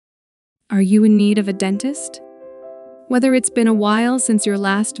Are you in need of a dentist? Whether it's been a while since your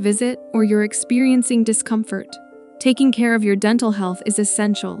last visit or you're experiencing discomfort, taking care of your dental health is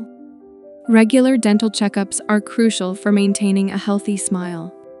essential. Regular dental checkups are crucial for maintaining a healthy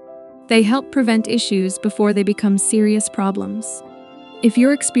smile. They help prevent issues before they become serious problems. If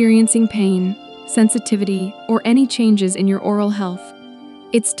you're experiencing pain, sensitivity, or any changes in your oral health,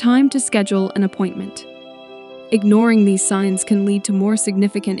 it's time to schedule an appointment. Ignoring these signs can lead to more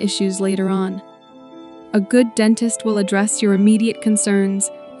significant issues later on. A good dentist will address your immediate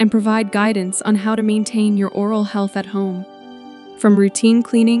concerns and provide guidance on how to maintain your oral health at home. From routine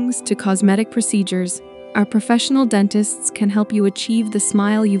cleanings to cosmetic procedures, our professional dentists can help you achieve the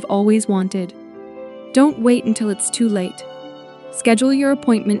smile you've always wanted. Don't wait until it's too late. Schedule your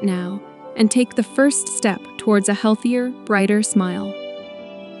appointment now and take the first step towards a healthier, brighter smile.